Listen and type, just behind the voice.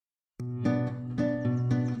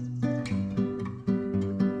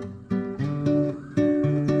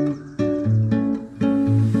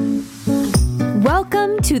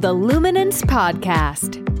to the Luminance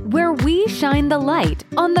Podcast, where we shine the light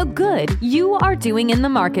on the good you are doing in the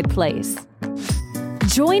marketplace.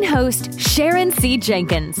 Join host Sharon C.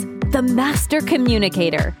 Jenkins, the master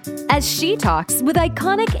communicator, as she talks with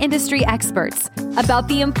iconic industry experts about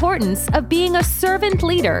the importance of being a servant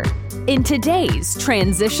leader in today's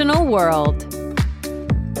transitional world.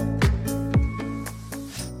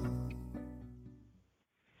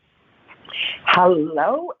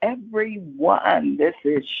 Hello, everyone. This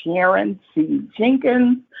is Sharon C.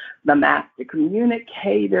 Jenkins, the Master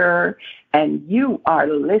Communicator, and you are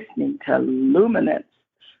listening to Luminance.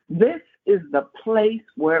 This is the place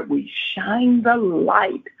where we shine the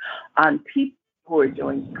light on people who are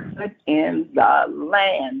doing good in the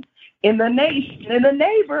land, in the nation, in the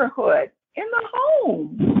neighborhood, in the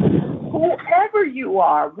home. Whoever you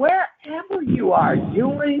are, wherever you are,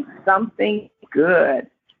 doing something good.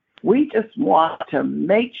 We just want to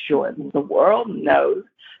make sure that the world knows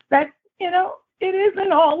that, it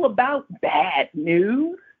isn't all about bad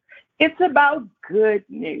news. It's about good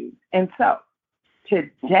news. And so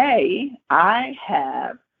today I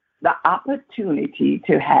have the opportunity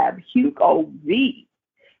to have Hugo V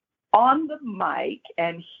on the mic,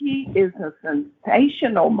 and he is a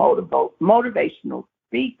sensational motivational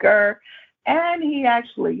speaker, and he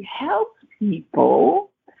actually helps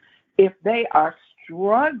people if they are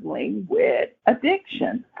struggling with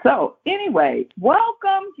addiction. So anyway,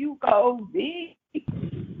 welcome, Hugo V.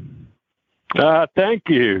 Thank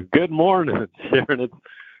you. Good morning, Sharon. It's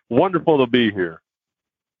wonderful to be here.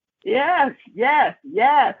 Yes.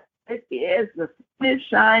 It is. The sun is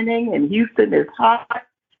shining and Houston is hot.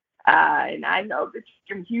 And I know that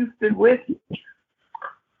you're in Houston with me.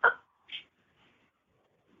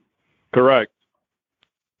 Correct.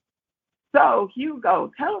 So, Hugo,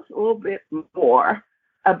 tell us a little bit more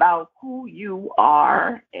about who you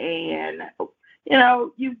are. And,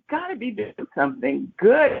 you've got to be doing something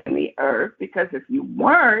good in the earth, because if you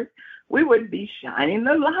weren't, we wouldn't be shining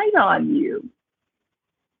the light on you.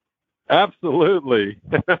 Absolutely.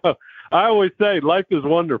 I always say life is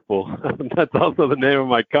wonderful. That's also the name of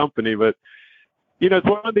my company. But, it's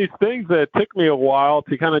one of these things that took me a while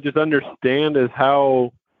to kind of just understand is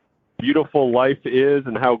how beautiful life is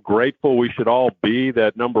and how grateful we should all be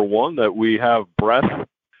that, number one, that we have breath,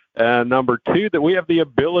 and number two, that we have the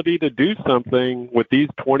ability to do something with these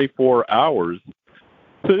 24 hours.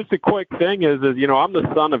 So just a quick thing is I'm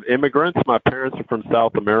the son of immigrants. My parents are from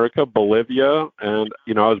South America, Bolivia, and,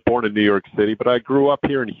 I was born in New York City, but I grew up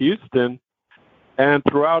here in Houston. And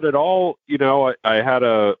throughout it all, I had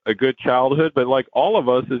a good childhood, but like all of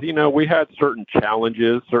us is, we had certain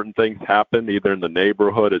challenges, certain things happened either in the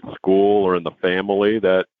neighborhood, at school, or in the family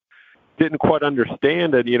that didn't quite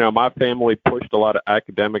understand it. My family pushed a lot of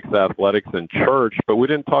academics, athletics, and church, but we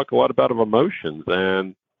didn't talk a lot about emotions.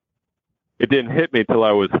 And it didn't hit me till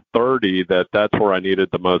I was 30 that's where I needed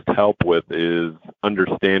the most help with, is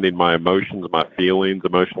understanding my emotions, my feelings,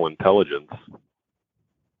 emotional intelligence.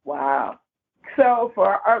 Wow. So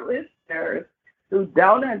for our listeners who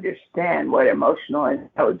don't understand what emotional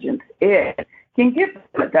intelligence is, can you give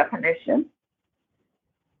them a definition?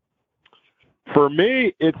 For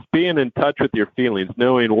me, it's being in touch with your feelings,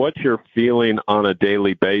 knowing what you're feeling on a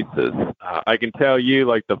daily basis. I can tell you,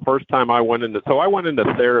 like the first time I went into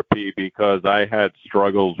therapy because I had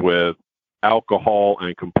struggles with alcohol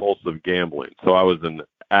and compulsive gambling. So I was an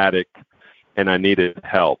addict and I needed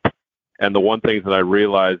help. And the one thing that I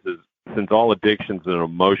realized is, since all addiction is an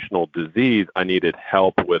emotional disease, I needed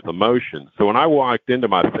help with emotions. So when I walked into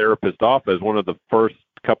my therapist's office, one of the first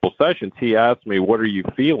couple sessions, he asked me, "What are you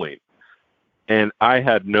feeling?" And I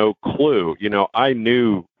had no clue. I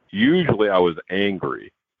knew usually I was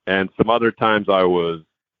angry, and some other times I was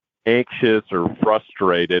anxious or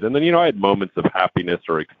frustrated. And then, I had moments of happiness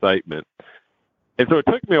or excitement. And so it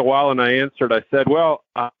took me a while, and I answered, I said, well,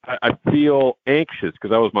 I feel anxious, because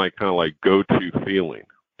that was my kind of like go-to feeling.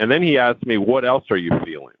 And then he asked me, what else are you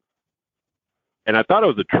feeling? And I thought it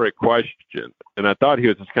was a trick question. And I thought he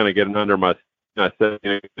was just kind of getting under my, and I said,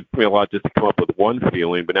 it took me a lot just to come up with one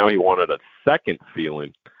feeling, but now he wanted a second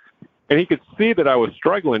feeling. And he could see that I was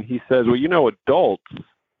struggling. He says, well, adults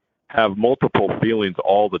have multiple feelings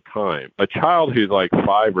all the time. A child who's like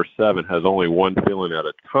 5 or 7 has only one feeling at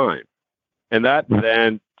a time. And that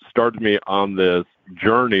then started me on this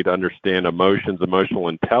journey to understand emotions, emotional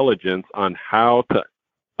intelligence, on how to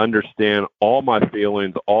understand all my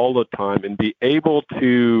feelings all the time and be able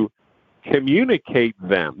to communicate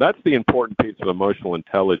them. That's the important piece of emotional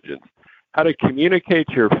intelligence. How to communicate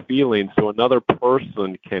your feelings so another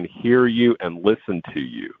person can hear you and listen to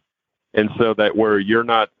you. And so that where you're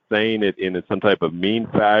not saying it in some type of mean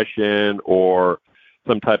fashion or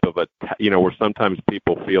some type of where sometimes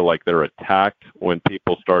people feel like they're attacked when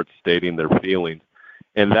people start stating their feelings.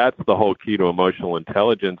 And that's the whole key to emotional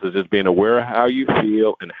intelligence, is just being aware of how you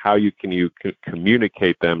feel and how you can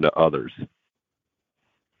communicate them to others.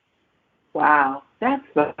 Wow, that's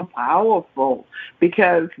so powerful,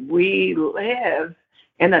 because we live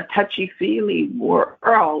in a touchy-feely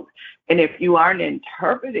world, and if you aren't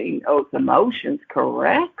interpreting those emotions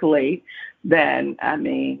correctly, then,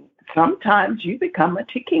 sometimes you become a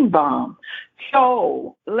ticking bomb.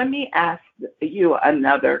 So let me ask you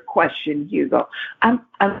another question, Hugo. I'm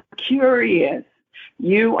curious.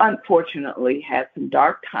 You unfortunately had some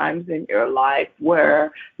dark times in your life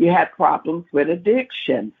where you had problems with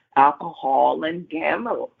addiction, alcohol, and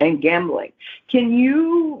gambling. Can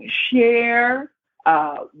you share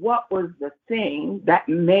what was the thing that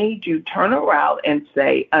made you turn around and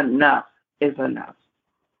say enough is enough?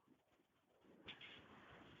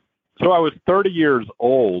 So I was 30 years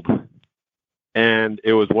old, and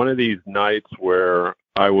it was one of these nights where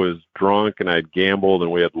I was drunk and I had gambled,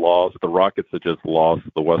 and we had lost. The Rockets had just lost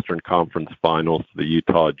the Western Conference Finals to the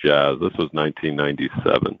Utah Jazz. This was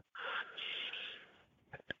 1997.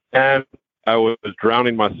 And I was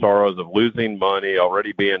drowning my sorrows of losing money,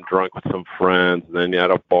 already being drunk with some friends, and then at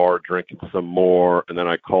a bar drinking some more. And then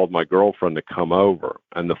I called my girlfriend to come over.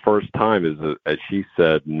 And the first time as she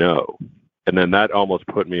said no. And then that almost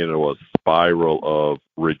put me into a spiral of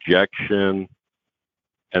rejection,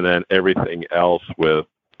 and then everything else with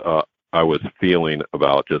I was feeling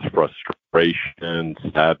about just frustration,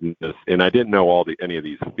 sadness, and I didn't know any of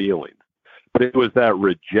these feelings. But it was that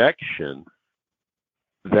rejection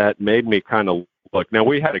that made me kind of look. Now,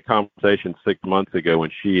 we had a conversation 6 months ago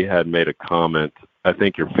when she had made a comment, I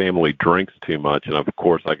think your family drinks too much. And of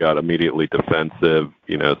course, I got immediately defensive,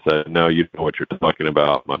 said, no, you know what you're talking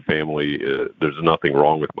about. My family, there's nothing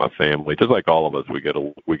wrong with my family. Just like all of us, we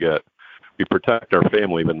protect our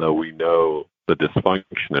family, even though we know the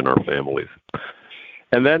dysfunction in our families.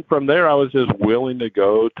 And then from there, I was just willing to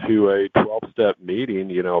go to a 12-step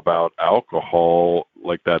meeting, about alcohol,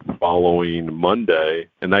 like that following Monday.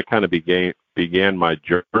 And that kind of began my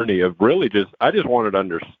journey of really I just wanted to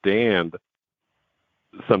understand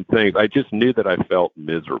some things. I just knew that I felt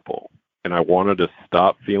miserable, and I wanted to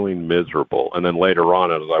stop feeling miserable. And then later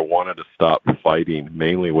on, I wanted to stop fighting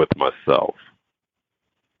mainly with myself.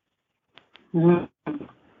 Mm-hmm.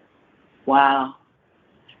 Wow.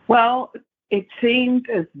 Well, it seems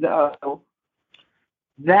as though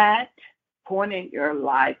that point in your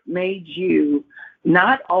life made you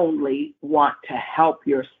not only want to help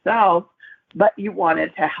yourself, but you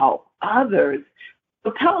wanted to help others.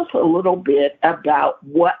 So tell us a little bit about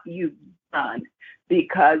what you've done,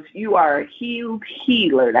 because you are a healed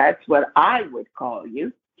healer. That's what I would call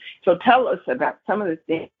you. So tell us about some of the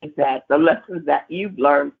things the lessons that you've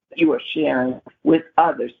learned, that you are sharing with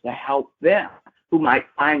others to help them who might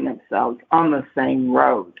find themselves on the same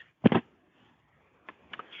road.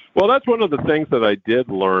 Well, that's one of the things that I did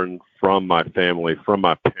learn from my family, from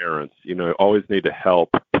my parents. Always need to help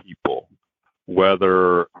people,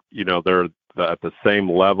 whether, they're at the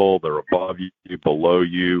same level, they're above you, below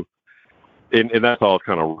you. And that's all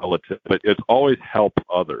kind of relative, but it's always help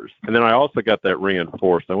others. And then I also got that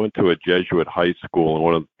reinforced. I went to a Jesuit high school, and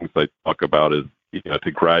one of the things I talk about is,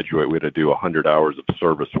 to graduate, we had to do 100 hours of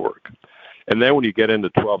service work. And then when you get into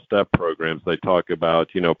 12-step programs, they talk about,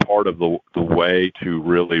 part of the way to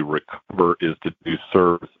really recover is to do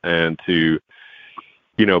service and to,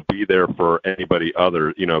 be there for anybody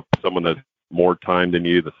other, someone that's more time than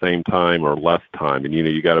you, the same time or less time. And,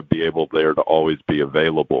 you got to be able there to always be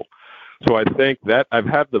available. So I think that I've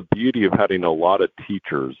had the beauty of having a lot of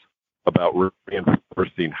teachers about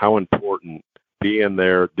reinforcing how important being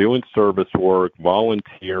there, doing service work,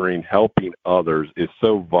 volunteering, helping others is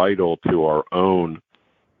so vital to our own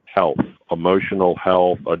health, emotional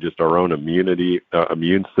health, or just our own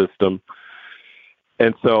immune system.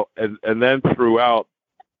 And so, and then throughout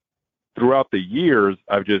the years,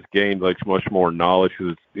 I've just gained much more knowledge,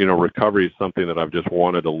 because, recovery is something that I've just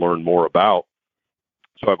wanted to learn more about.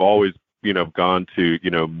 So I've always, gone to,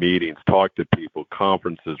 meetings, talked to people,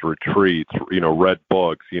 conferences, retreats, read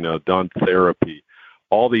books, done therapy,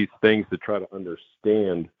 all these things to try to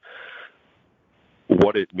understand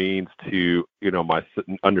what it means to,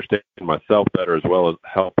 understand myself better, as well as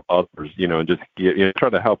help others, and just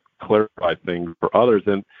try to help clarify things for others.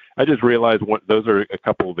 And I just realized those are a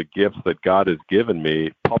couple of the gifts that God has given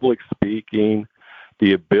me: public speaking,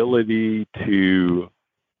 the ability to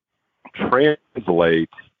translate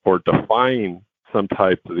or define some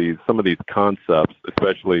of these concepts,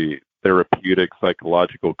 especially therapeutic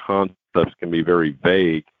psychological concepts, can be very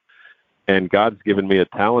vague. And God's given me a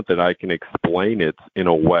talent that I can explain it in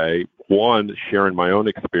a way, one, sharing my own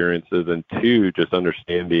experiences, and two, just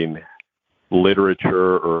understanding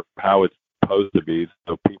literature or how it's supposed to be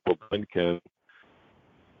so people then can,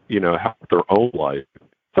 have their own life.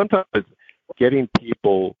 Sometimes it's getting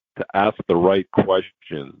people to ask the right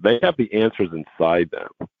questions. They have the answers inside them.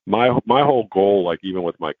 My whole goal, like even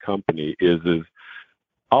with my company, is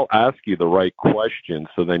I'll ask you the right questions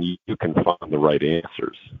so then you can find the right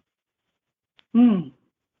answers.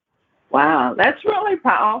 Wow, that's really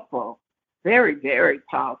powerful. Very, very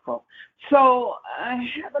powerful. So I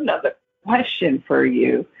have another question for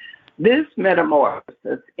you. This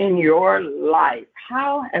metamorphosis in your life,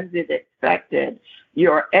 how has it affected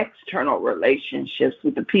your external relationships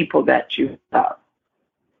with the people that you love?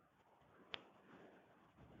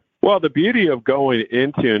 Well, the beauty of going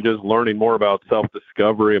into and just learning more about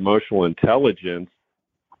self-discovery, emotional intelligence,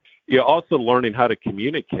 also learning how to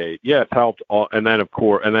communicate. Yeah, it's helped. And then, of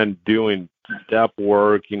course, and then doing step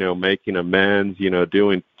work, making amends,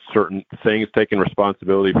 doing certain things, taking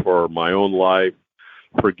responsibility for my own life,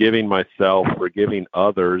 forgiving myself, forgiving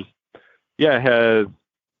others. Yeah, it has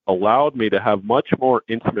allowed me to have much more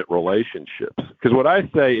intimate relationships. Because what I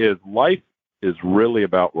say is life is really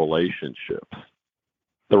about relationships.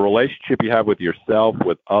 The relationship you have with yourself,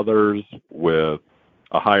 with others, with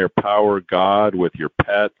a higher power, God, with your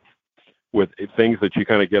pets, with things that you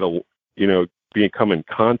kind of get, become in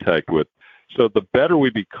contact with. So the better we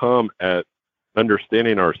become at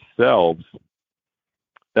understanding ourselves,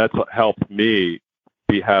 that's what helps me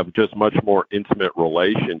have just much more intimate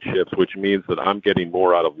relationships, which means that I'm getting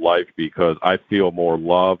more out of life because I feel more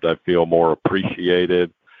loved, I feel more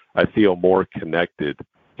appreciated, I feel more connected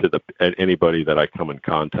to anybody that I come in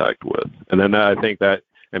contact with. And then I think that,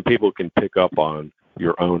 and people can pick up on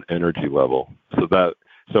your own energy level.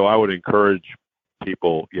 So I would encourage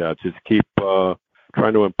people, just keep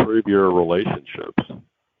trying to improve your relationships.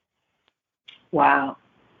 Wow.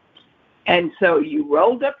 And so you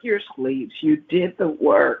rolled up your sleeves, you did the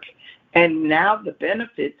work, and now the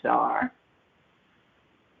benefits are?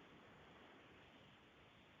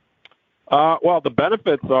 Well, the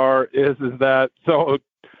benefits is that, so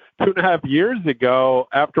 2.5 years ago,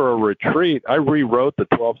 after a retreat, I rewrote the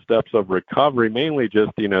 12 steps of recovery, mainly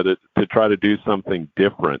just, to try to do something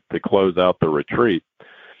different to close out the retreat.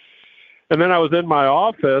 And then I was in my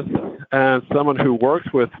office, and someone who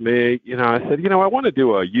works with me, I said, I want to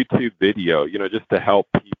do a YouTube video, just to help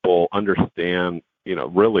people understand,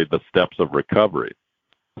 really the steps of recovery.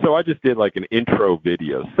 So I just did like an intro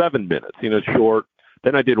video, 7 minutes, short.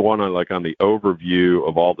 Then I did one on the overview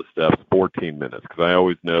of all the steps, 14 minutes, because I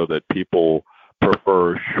always know that people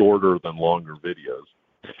prefer shorter than longer videos.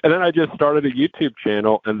 And then I just started a YouTube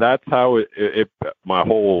channel, and that's how my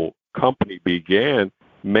whole company began,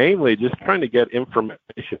 mainly just trying to get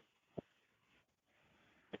information.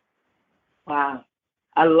 Wow.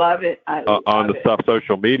 I love it. On the stuff,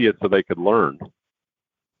 social media, so they could learn.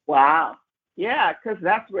 Wow. Yeah, because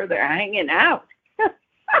that's where they're hanging out.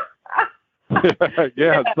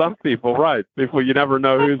 Yeah, some people, right. People, you never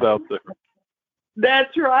know who's out there.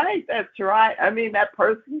 That's right. That's right. I mean, that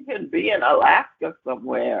person can be in Alaska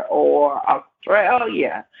somewhere or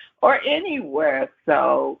Australia or anywhere.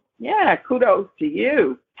 So, yeah, kudos to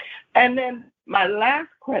you. And then my last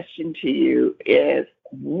question to you is,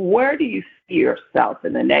 where do you see yourself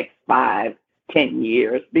in the next 5, 10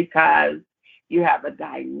 years? Because you have a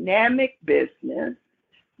dynamic business.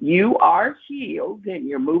 You are healed and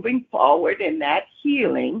you're moving forward in that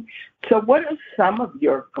healing. So what are some of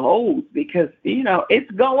your goals? Because,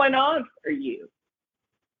 it's going on for you.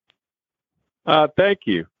 Thank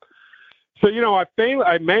you. So,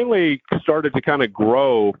 I mainly started to kind of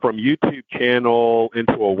grow from YouTube channel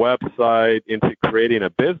into a website, into creating a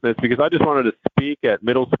business, because I just wanted to speak at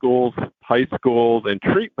middle schools, high schools, and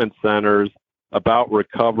treatment centers about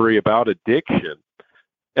recovery, about addiction.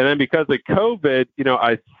 And then because of COVID,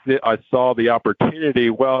 I saw the opportunity.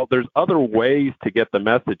 Well, there's other ways to get the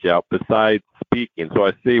message out besides speaking. So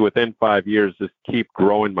I see within 5 years, just keep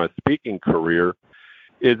growing my speaking career.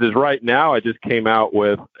 Is right now I just came out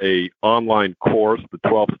with a online course, the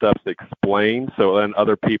 12 Steps Explained, so then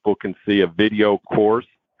other people can see a video course,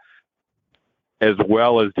 as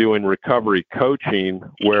well as doing recovery coaching,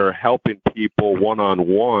 where helping people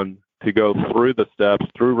one-on-one to go through the steps,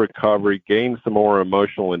 through recovery, gain some more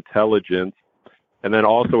emotional intelligence, and then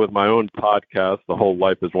also with my own podcast, The Whole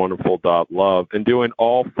Life is Wonderful.love, and doing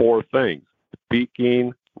all 4 things: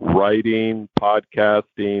 speaking, writing,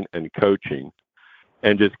 podcasting, and coaching.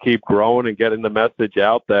 And just keep growing and getting the message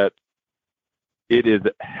out that it is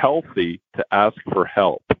healthy to ask for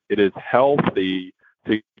help. It is healthy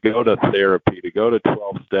to go to therapy, to go to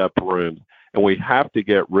 12-step rooms. And we have to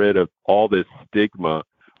get rid of all this stigma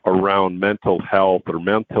around mental health or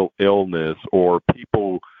mental illness or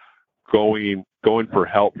people going for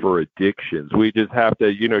help for addictions. We just have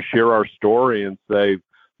to, share our story and say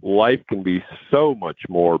life can be so much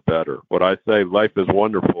more better. What I say, life is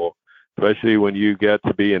wonderful, especially when you get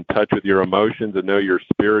to be in touch with your emotions and know your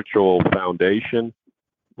spiritual foundation.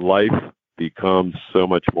 Life becomes so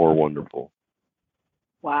much more wonderful.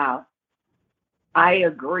 Wow. I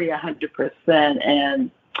agree 100%.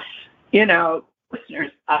 And,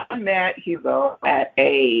 listeners, I met Hugo at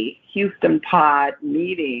a Houston Pod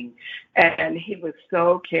meeting, and he was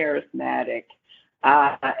so charismatic.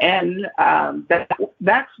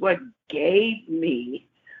 That's what gave me,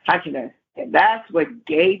 that's what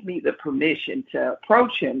gave me the permission to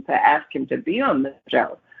approach him, to ask him to be on the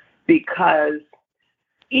show, because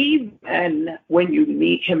even when you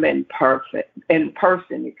meet him in person,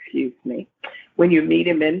 when you meet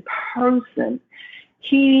him in person,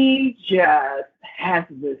 he just has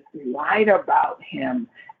this light about him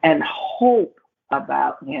and hope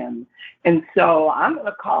about him. And so I'm going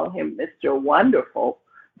to call him Mr. Wonderful,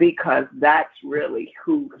 because that's really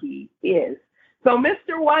who he is. So,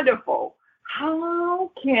 Mr. Wonderful, how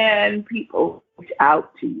can people reach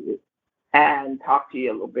out to you and talk to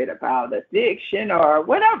you a little bit about addiction or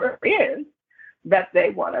whatever it is that they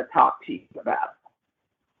want to talk to you about?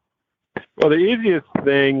 Well, the easiest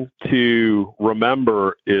thing to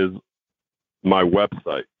remember is my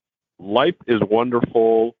website,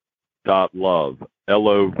 lifeiswonderful.love,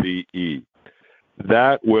 LOVE.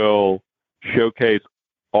 That will showcase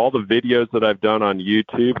all the videos that I've done on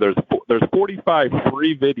YouTube. There's 45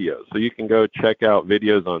 free videos, so you can go check out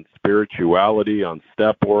videos on spirituality, on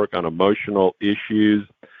step work, on emotional issues,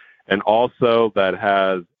 and also that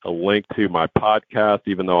has a link to my podcast,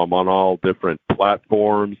 even though I'm on all different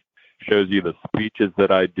platforms. Shows you the speeches that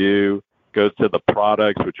I do, goes to the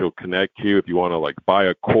products, which will connect you. If you want to buy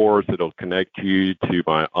a course, it'll connect you to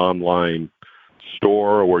my online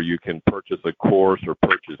store where you can purchase a course or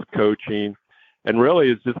purchase coaching. And really,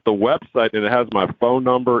 it's just the website, and it has my phone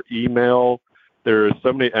number, email. There's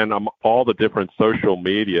so many, and I'm all the different social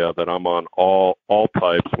media that I'm on, all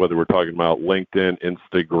types, whether we're talking about LinkedIn,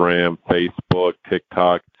 Instagram, Facebook,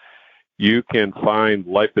 TikTok. You can find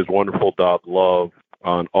lifeiswonderful.love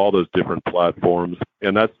on all those different platforms,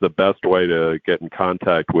 and that's the best way to get in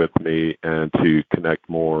contact with me and to connect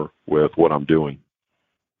more with what I'm doing.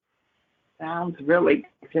 Sounds really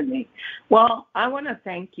good to me. Well, I want to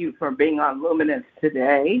thank you for being on Luminance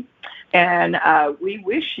today, and we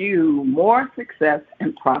wish you more success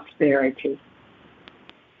and prosperity.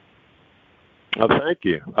 Oh, thank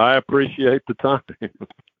you. I appreciate the time.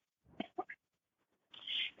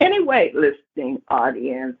 Anyway, listening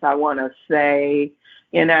audience, I want to say,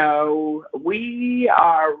 we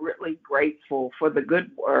are really grateful for the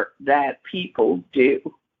good work that people do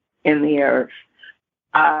in the earth.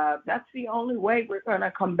 That's the only way we're going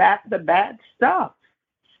to combat the bad stuff.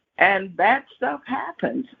 And bad stuff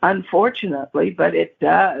happens, unfortunately, but it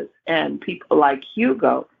does. And people like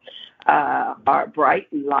Hugo are a bright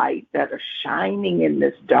light that are shining in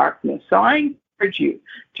this darkness. So I encourage you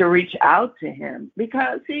to reach out to him,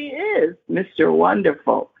 because he is Mr.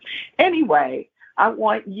 Wonderful. Anyway, I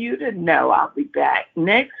want you to know I'll be back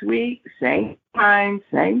next week, same time,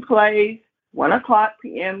 same place, 1:00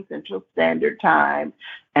 p.m. Central Standard Time,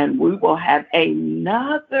 and we will have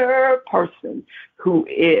another person who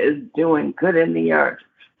is doing good in the earth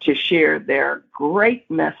to share their great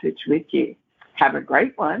message with you. Have a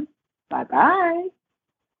great one. Bye-bye.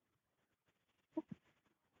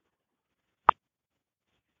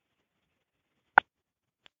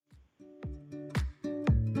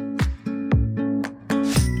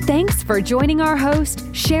 Thanks for joining our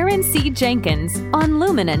host, Sharon C. Jenkins, on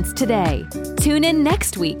Luminance today. Tune in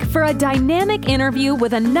next week for a dynamic interview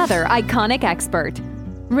with another iconic expert.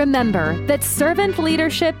 Remember that servant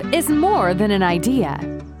leadership is more than an idea.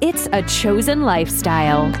 It's a chosen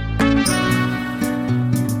lifestyle.